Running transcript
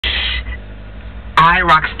I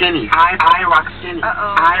rock skinny. I rock skinny.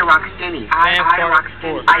 I rock skinny. I rock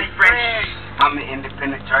skinny. I fresh. I'm an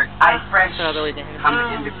independent jerk. I fresh. I'm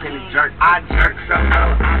an independent jerk. I jerk so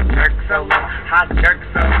low. I jerk so low. I jerk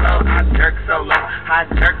so low. I jerk so low. I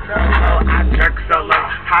jerk so low. I jerk so low.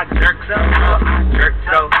 I jerk so low. I jerk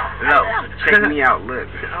so low. Check me out. Look.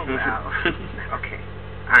 Oh wow. Okay.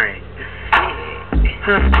 All right.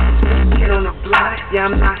 Kid on the block, yeah,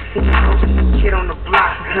 I'm not seeing no kid on the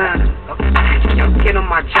block, okay. Young kid on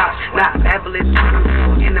my job, not fabulous,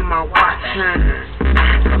 I'm into my watch,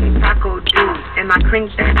 taco dude, and I crank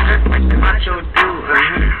that jerk like the nacho dude,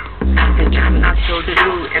 and I'm nacho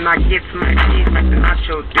dude, and I get my cheese like the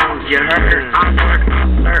nacho dude, you heard? I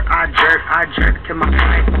flirt, I jerk till my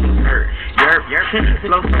iPhone hurt, yerp,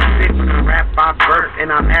 flow so sick when I rap, I burp, and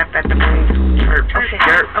I laugh at the brains who chirp,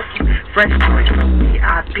 yerp, fresh boys from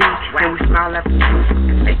VIP, when we smile at the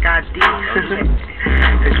news, fake ID, cause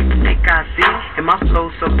you think I see, and my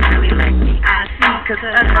flow so silly like me, I see, cause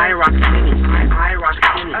I rock skinny, I rock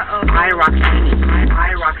skinny, I rock skinny,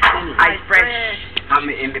 I rock skinny, I fresh, I'm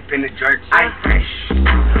an independent jerk, I fresh,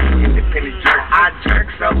 independent jerk, I jerk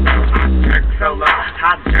so low, I jerk so low,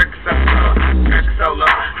 I jerk so low, I jerk so low,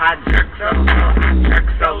 I jerk so low, I jerk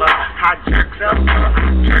so low, I jerk so low, I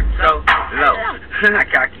jerk so low, I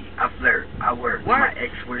cocky, I flirt, I work, my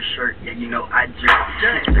ex wears shirt, yeah, you know I jerk,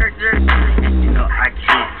 and you know I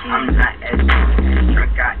can't, I'm not as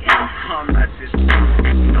drunk I am, I'm not just,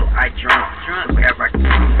 you know I drunk, wherever I can,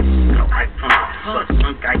 you know I pump, but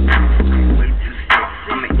drunk I am, I'm way too sick,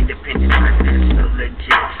 I'm an independent person, so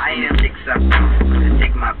legit, I am chicks up,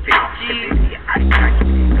 take my pick, baby, I cocky,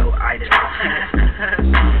 you know I jerk,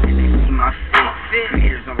 and they see my fit,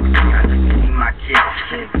 haters on my eye, see my kids,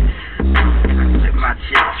 my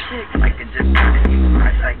chick, like it just got it in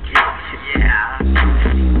my psychic. Yeah,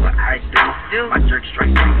 see what I do. My jerk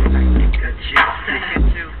straight like a chick.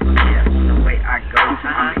 Yeah, on the way I go,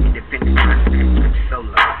 I'm an independent person,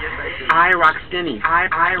 solo. I rock skinny. I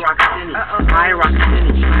rock skinny. I rock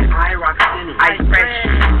skinny. I rock skinny. I fresh.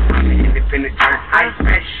 I'm an independent jerk. I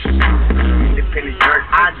fresh. Independent jerk.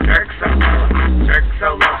 I jerk so low. I jerk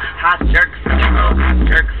so low. I jerk so low. I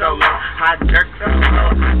jerk so low. I jerk so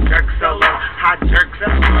low. I jerk so low. I jerk so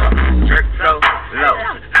low. I jerk so low.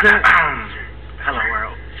 Hello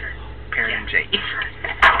world. Perry and Jake.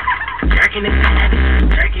 Jerking it.